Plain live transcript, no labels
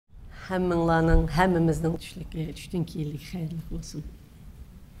Good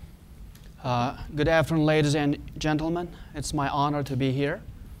afternoon, ladies and gentlemen. It's my honor to be here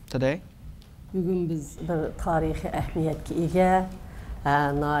today. Bugün biz bir tarihi ehmiyetki ega,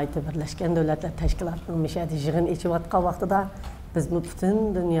 Birleşken Devletler Teşkilatı'nın müşahede yığın içip atkan vaxtıda biz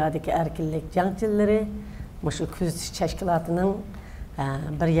bütün dünyadaki erkinlik cangçileri şu küzüş teşkilatının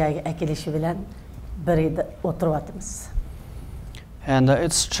bir yerge ekilişi bilen bir oturup atımız. And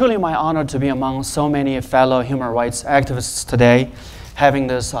it's truly my honor to be among so many fellow human rights activists today, having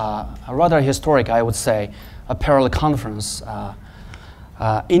this rather historic, I would say, a parallel conference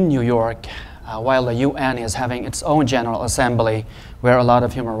in New York, while the UN is having its own General Assembly, where a lot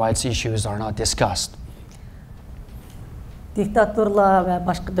of human rights issues are not discussed. Diktatörler ve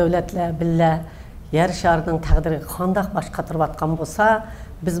başka devletler bile yer şarının takdiri kandak baş katırıp atkan bolsa,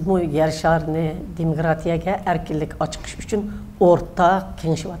 biz bu yer şarını demokratiyaga erkinlik açıkış için ortak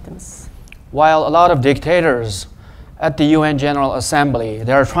kengişip atımız. While a lot of dictators at the UN General Assembly,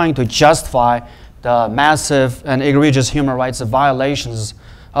 they are trying to justify the massive and egregious human rights violations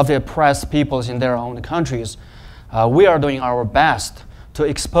of the oppressed peoples in their own countries, we are doing our best to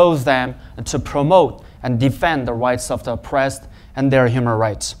expose them and to promote and defend the rights of the oppressed and their human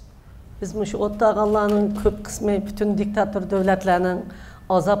rights. Biz bu ortak Allah'ın köp kısmı bütün diktatör devletlerinin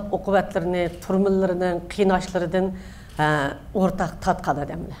azap ukubetlerini, turmullarının, kıynaşlarının ortak tatkada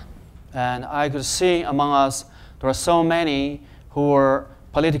demle. And I could see among us there are so many who were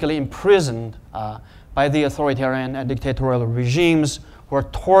politically imprisoned by the authoritarian and dictatorial regimes, who are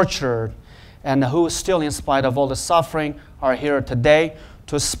tortured, and who still, in spite of all the suffering, are here today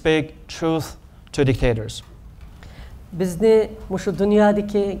to speak truth to dictators. Bizni şu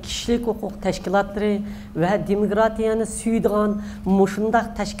dünyadaki kişilik hukuk teşkilatları ve demokratiyanı süydüğün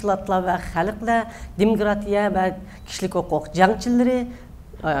muşundak teşkilatlar ve halkla demokratiya ve kişilik hukuk cangçileri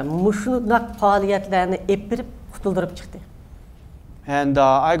muşundak faaliyetlerini epirip kutuldurup çıktı. And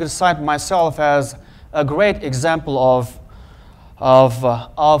I could cite myself as a great example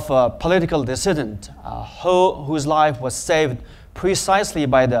of a political dissident whose life was saved precisely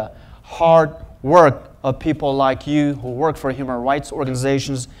by the hard work of people like you who work for human rights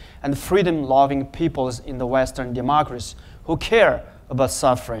organizations and freedom-loving peoples in the Western democracies who care about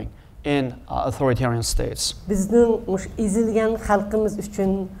suffering in authoritarian states. Bizning izilgen halkımız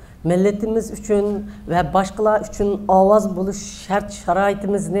üçün, milletimiz üçün ve başkalar üçün avaz buluş şart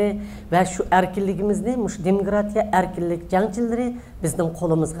şaraitimizni ve şu erkinligimizni, şu demokratiya erkinlik cangçileri bizning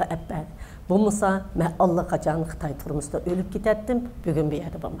kolumuzga etmedi. Bu musa men allaqachon Xitoy turmusida ölüp ketetdim, bugün bir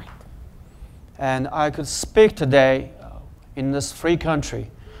yerde bo'lmaydi. And I could speak today in this free country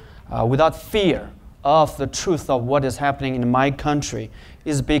without fear of the truth of what is happening in my country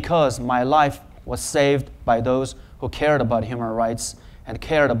is because my life was saved by those who cared about human rights and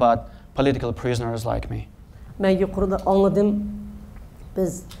cared about political prisoners like me. Men yuqorida anladım.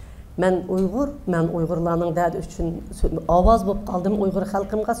 Men Uyg'urlarning derdi üçün ovoz bo'lib qoldim, Uyg'ur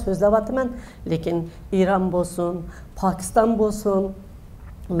xalqimga so'zlab ataman, lekin Iran bo'lsin, Pokiston bo'lsin,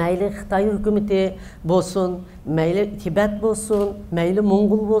 mayli Xitoy hukumati bo'lsin, mayli Tibet bo'lsin, mayli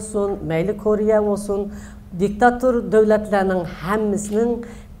Mongol bo'lsin, mayli Koreya bo'lsin, diktator davlatlarning hammasining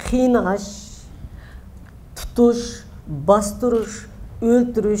qiynash, tutush, bostirish,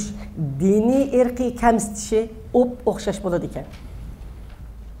 o'ldirish, diniy irqiy kamsitishi o'xshash bo'ladi ekan.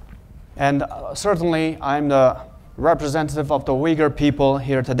 And certainly I'm the representative of the Uyghur people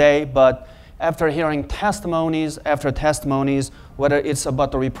here today, but after hearing testimonies after testimonies, whether it's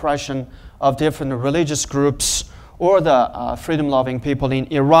about the repression of different religious groups or the freedom-loving people in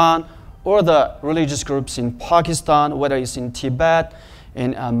Iran or the religious groups in Pakistan, whether it's in Tibet,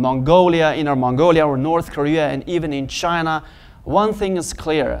 in Mongolia, Inner Mongolia or North Korea, and even in China, one thing is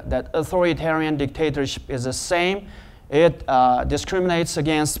clear, that authoritarian dictatorship is the same. It discriminates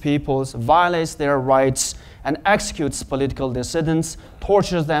against peoples, violates their rights, and executes political dissidents,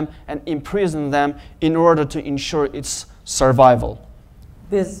 tortures them, and imprisons them in order to ensure its survival.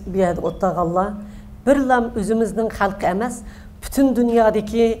 Biz bir yerde ottağalla, birlam özümüzün halkı emas, bütün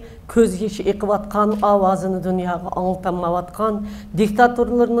dünyadaki köz yeşi ekivatkan, avazını dünyaya anıltanmavatkan,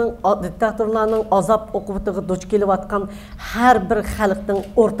 diktatörlerinin azap okuvatığı duç kelivatkan her bir halkın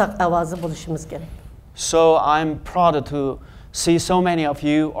ortak avazı buluşumuz gerek. So I'm proud to see so many of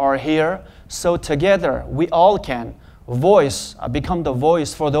you are here. So together we all can become the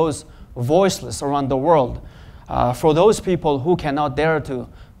voice for those voiceless around the world, for those people who cannot dare to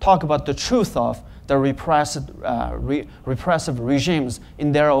talk about the truth of the repressive regimes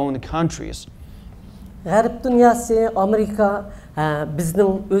in their own countries. G'arb dunyosi, Amerika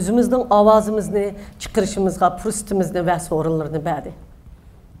bizning o'zimizning ovozimizni chiqarishimizga fursatimizni va so'rinlarni berdi.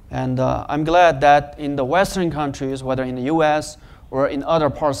 And I'm glad that in the Western countries, whether in the US or in other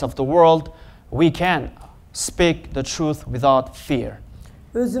parts of the world, we can speak the truth without fear.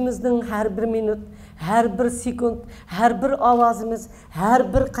 Özümüzдің her bir minut, her bir sekund, her bir avazımız,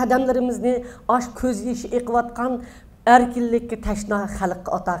 her bir qadamlarımızı aş көз yeşi eqiyotgan erkinlikka tashna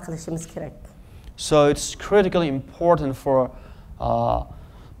xalqqa ata qilishimiz kerak. So it's critically important for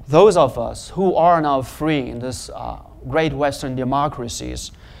those of us who are now free in this great Western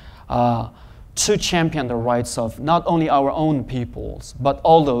democracies to champion the rights of not only our own peoples, but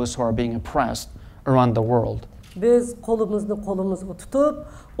all those who are being oppressed around the world. Biz qo'limizga tutib,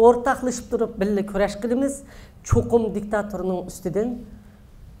 o'rtaqlashib turib birga kurash qilamiz. Cho'qim diktatorning ustidan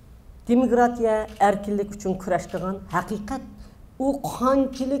demokratiya, erkinlik uchun kurash qilgan haqiqat u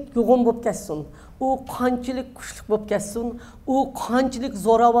qanchalik yo'g'on bo'lib ketsin, u qanchalik kuchli bo'lib ketsin, u qanchalik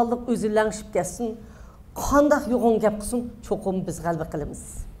zo'ravonlik o'zilangishib ketsin, qanday yo'g'on gap qilsin, cho'qim biz g'alaba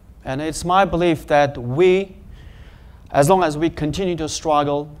qilamiz. And it's my belief that we, as long as we continue to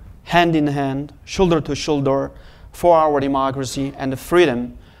struggle hand in hand, shoulder to shoulder for our democracy and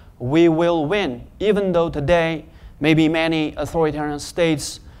freedom, we will win. Even though today maybe many authoritarian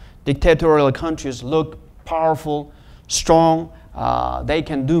states, dictatorial countries look powerful, strong, they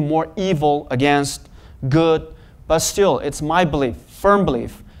can do more evil against good, but still it's my belief, firm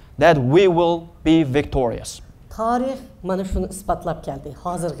belief, that we will be victorious. Tarix mana shuni isbotlab keldi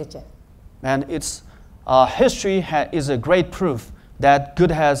hozirgacha. And its history is a great proof that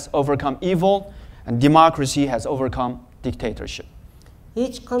good has overcome evil and democracy has overcome dictatorship.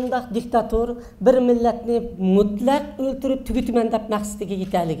 Hech qanday diktator bir millatni mutlaq o'ltirib tugutiman deb maqsadiga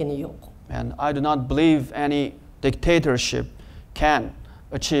yetaligini yo'q. And I do not believe any dictatorship can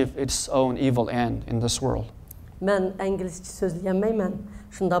achieve its own evil end in this world. Men inglizce so'zlayolmayman.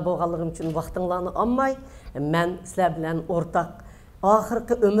 Shunda bo'lganligim uchun vaqtinglarni olmay, men sizlar bilan o'rtaq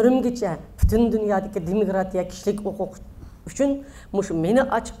oxirgi umrimgacha butun dunyodagi demokratiya, kishilik huquq uchun mushu meni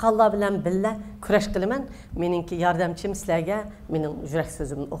ochiqqanlar bilan birga kurash qilaman. Meningki yordamchim sizlarga mening yurak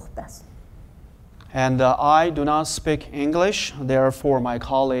so'zimni o'qib bersin. And I do not speak English, therefore my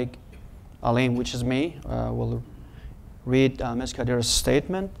colleague Aline, which is me, will read Ms. Kadeer's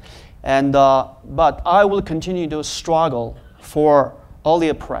statement. And but I will continue to struggle for all the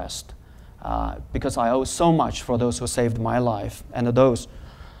oppressed, because I owe so much for those who saved my life and those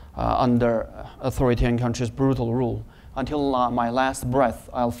under authoritarian countries' brutal rule. Until my last breath,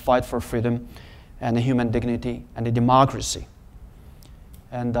 I'll fight for freedom and human dignity and the democracy.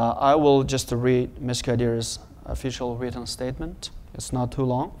 And I will just read Ms. Kadeer's official written statement. It's not too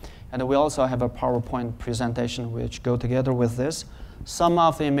long. And we also have a PowerPoint presentation which go together with this. Some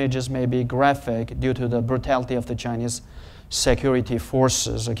of the images may be graphic due to the brutality of the Chinese security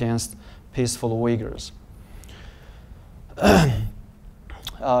forces against peaceful Uyghurs.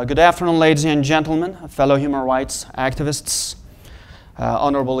 Good afternoon, ladies and gentlemen, fellow human rights activists,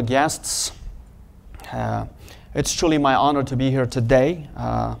 honorable guests. It's truly my honor to be here today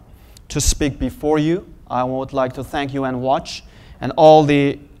to speak before you. I would like to thank UN Watch and all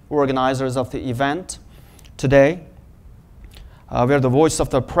the organizers of the event today, where the voice of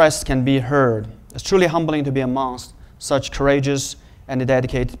the oppressed can be heard. It's truly humbling to be amongst such courageous and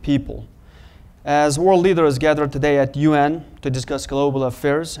dedicated people. As world leaders gather today at UN to discuss global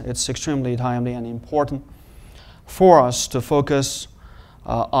affairs, it's extremely timely and important for us to focus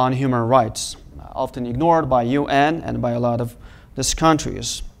on human rights, often ignored by UN and by a lot of these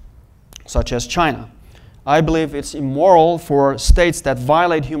countries, such as China. I believe it's immoral for states that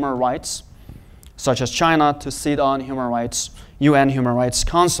violate human rights, such as China, to sit on UN Human Rights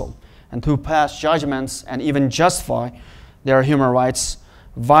Council and to pass judgments and even justify their human rights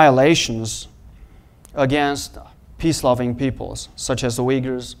violations against peace-loving peoples, such as the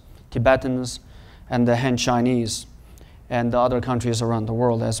Uyghurs, Tibetans, and the Han Chinese, and the other countries around the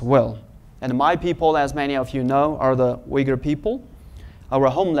world as well. And my people, as many of you know, are the Uyghur people. Our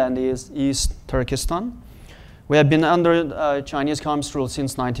homeland is East Turkestan. We have been under Chinese Communist rule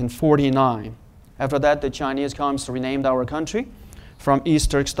since 1949. After that, the Chinese Communists renamed our country from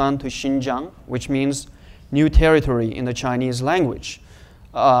East Turkestan to Xinjiang, which means new territory in the Chinese language.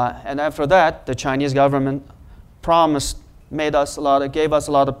 And after that, the Chinese government gave us a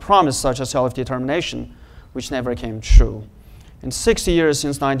lot of promise, such as self-determination, which never came true. In 60 years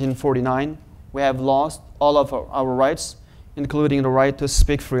since 1949, we have lost all of our rights, including the right to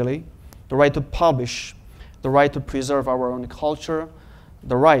speak freely, the right to publish, the right to preserve our own culture,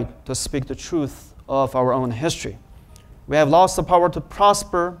 the right to speak the truth of our own history. We have lost the power to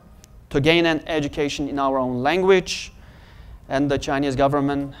prosper, to gain an education in our own language, and the Chinese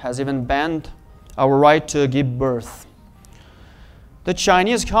government has even banned our right to give birth. The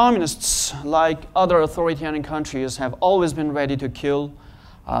Chinese communists, like other authoritarian countries, have always been ready to kill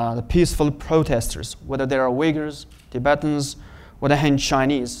the peaceful protesters, whether they are Uyghurs, Tibetans, or the Han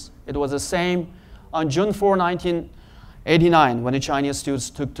Chinese. It was the same on June 4, 1989, when the Chinese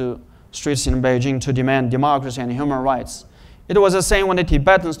students took to streets in Beijing to demand democracy and human rights. It was the same when the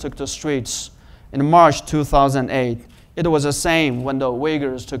Tibetans took to streets in March 2008. It was the same when the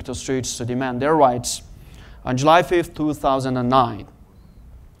Uyghurs took to streets to demand their rights on July 5, 2009.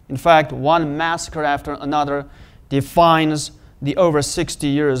 In fact, one massacre after another defines the over 60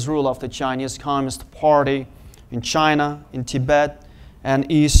 years rule of the Chinese Communist Party in China, in Tibet,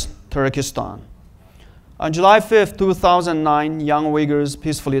 and East Turkestan. On July 5, 2009, young Uyghurs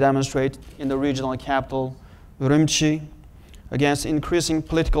peacefully demonstrated in the regional capital, Urumqi, against increasing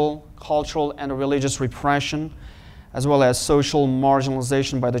political, cultural, and religious repression, as well as social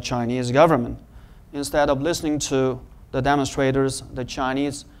marginalization by the Chinese government. Instead of listening to the demonstrators, the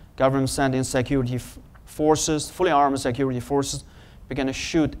Chinese government sent in security forces, fully armed security forces, began to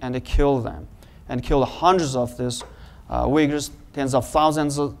shoot and to kill them, and killed hundreds of these Uyghurs. Tens of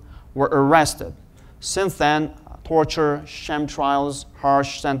thousands were arrested. Since then, torture, sham trials,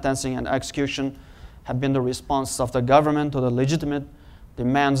 harsh sentencing, and execution have been the response of the government to the legitimate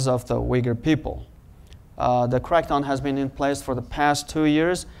demands of the Uyghur people. The crackdown has been in place for the past 2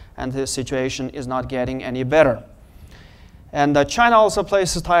 years, and the situation is not getting any better. And China also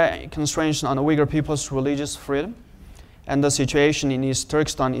places tight constraints on the Uyghur people's religious freedom, and the situation in East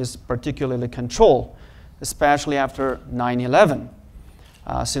Turkestan is particularly controlled, especially after 9/11,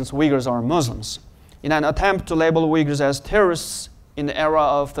 since Uyghurs are Muslims. In an attempt to label Uyghurs as terrorists in the era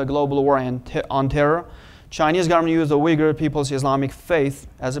of the global war on terror, Chinese government used the Uyghur people's Islamic faith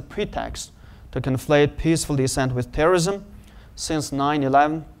as a pretext to conflate peaceful dissent with terrorism. Since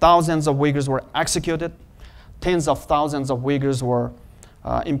 9/11, thousands of Uyghurs were executed, tens of thousands of Uyghurs were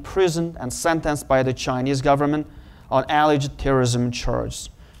imprisoned and sentenced by the Chinese government on alleged terrorism charges.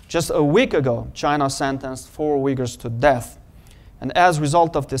 Just a week ago, China sentenced 4 Uyghurs to death. And as a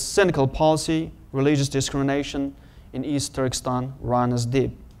result of this cynical policy, religious discrimination in East Turkestan runs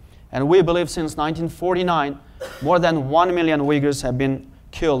deep. And we believe since 1949, more than 1 million Uyghurs have been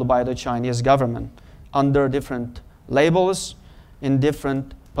killed by the Chinese government under different labels in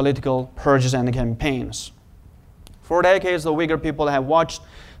different political purges and campaigns. For decades, the Uyghur people have watched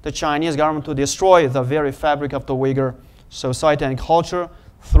the Chinese government to destroy the very fabric of the Uyghur society and culture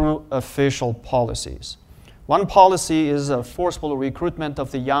through official policies. One policy is a forceful recruitment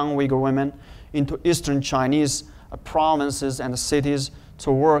of the young Uyghur women into eastern Chinese provinces and cities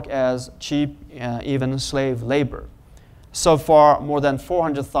to work as cheap, even slave labor. So far, more than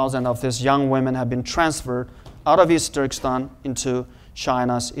 400,000 of these young women have been transferred out of East Turkestan into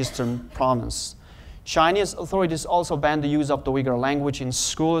China's eastern province. Chinese authorities also banned the use of the Uyghur language in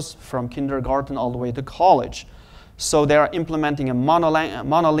schools from kindergarten all the way to college. So they are implementing a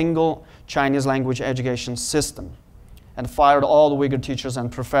monolingual Chinese language education system and fired all the Uyghur teachers and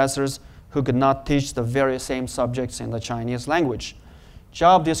professors who could not teach the very same subjects in the Chinese language.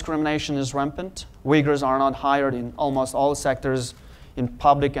 Job discrimination is rampant. Uyghurs are not hired in almost all sectors in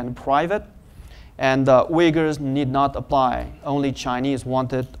public and private. And Uyghurs need not apply. Only Chinese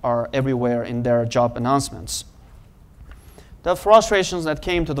wanted are everywhere in their job announcements. The frustrations that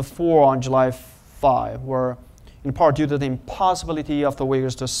came to the fore on July 5 were in part due to the impossibility of the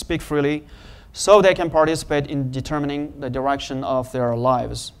Uyghurs to speak freely so they can participate in determining the direction of their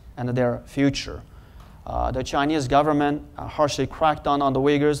lives and their future. The Chinese government harshly cracked down on the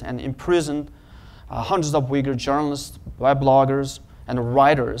Uyghurs and imprisoned hundreds of Uyghur journalists, web bloggers, and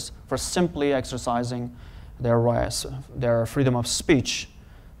writers for simply exercising their rights, their freedom of speech.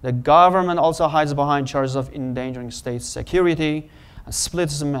 The government also hides behind charges of endangering state security,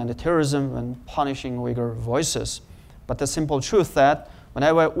 splitism, and terrorism when punishing Uyghur voices. But the simple truth that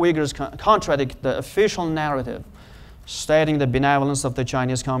whenever Uyghurs contradict the official narrative stating the benevolence of the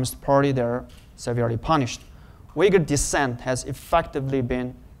Chinese Communist Party, they're severely punished. Uyghur dissent has effectively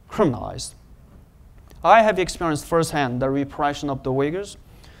been criminalized. I have experienced firsthand the repression of the Uyghurs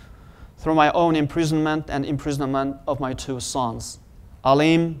through my own imprisonment and imprisonment of my 2 sons,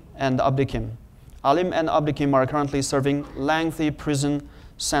 Alim and Abdikim. Alim and Abdikim are currently serving lengthy prison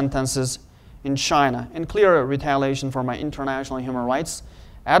sentences in China in clear retaliation for my international human rights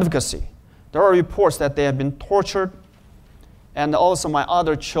advocacy. There are reports that they have been tortured, and also my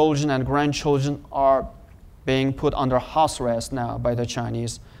other children and grandchildren are being put under house arrest now by the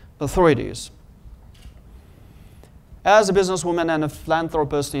Chinese authorities. As a businesswoman and a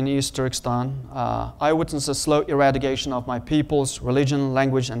philanthropist in East Turkestan, I witnessed the slow eradication of my people's religion,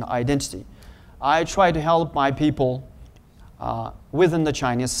 language, and identity. I try to help my people within the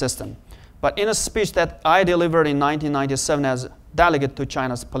Chinese system. But in a speech that I delivered in 1997 as delegate to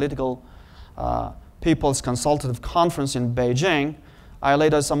China's political People's Consultative Conference in Beijing, I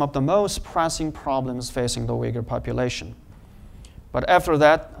laid out some of the most pressing problems facing the Uyghur population. But after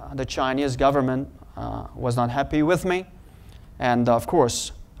that, the Chinese government was not happy with me and, of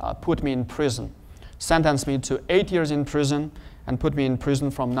course, put me in prison, sentenced me to 8 years in prison and put me in prison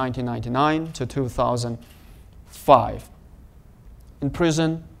from 1999 to 2005. In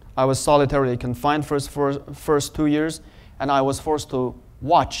prison, I was solitarily confined for first 2 years, and I was forced to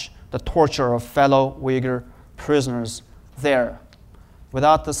watch the torture of fellow Uyghur prisoners there.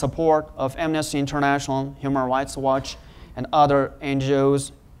 Without the support of Amnesty International, Human Rights Watch, and other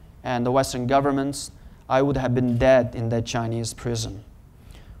NGOs and the Western governments, I would have been dead in that Chinese prison.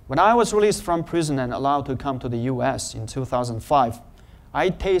 When I was released from prison and allowed to come to the US in 2005, I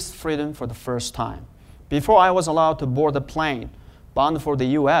tasted freedom for the first time. Before I was allowed to board the plane bound for the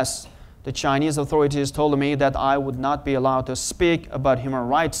US, the Chinese authorities told me that I would not be allowed to speak about human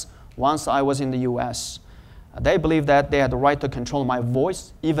rights once I was in the US. They believed that they had the right to control my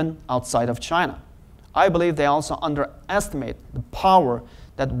voice even outside of China. I believe they also underestimate the power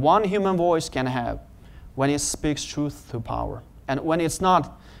that one human voice can have when it speaks truth to power and when it's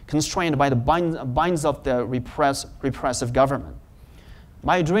not constrained by the binds of the repressive government.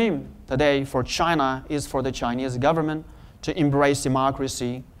 My dream today for China is for the Chinese government to embrace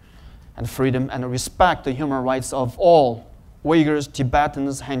democracy and freedom and respect the human rights of all Uyghurs,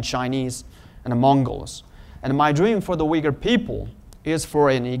 Tibetans, Han Chinese, and Mongols. And my dream for the Uyghur people is for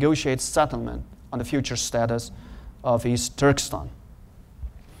a negotiated settlement on the future status of East Turkestan.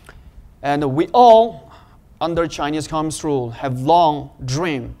 And we all, under Chinese Communist rule, have long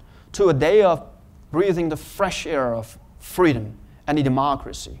dreamed to a day of breathing the fresh air of freedom and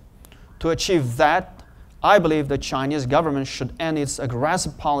democracy. To achieve that, I believe the Chinese government should end its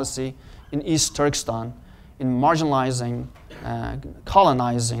aggressive policy in East Turkestan in marginalizing,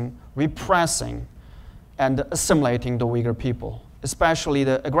 colonizing, repressing, and assimilating the Uyghur people, especially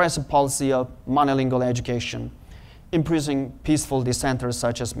the aggressive policy of monolingual education, imprisoning peaceful dissenters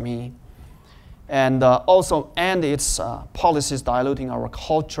such as me, and also end its policies diluting our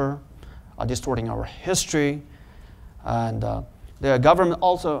culture, distorting our history, and the government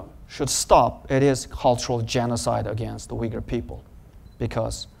also should stop its cultural genocide against the Uyghur people,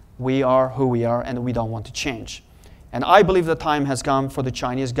 because we are who we are and we don't want to change. And I believe the time has come for the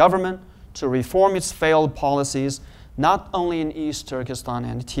Chinese government to reform its failed policies, not only in East Turkestan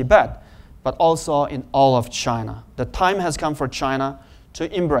and Tibet, but also in all of China. The time has come for China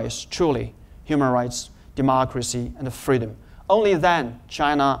to embrace truly human rights, democracy, and freedom. Only then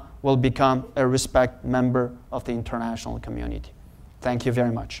China will become a respected member of the international community. Thank you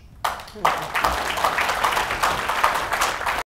very much.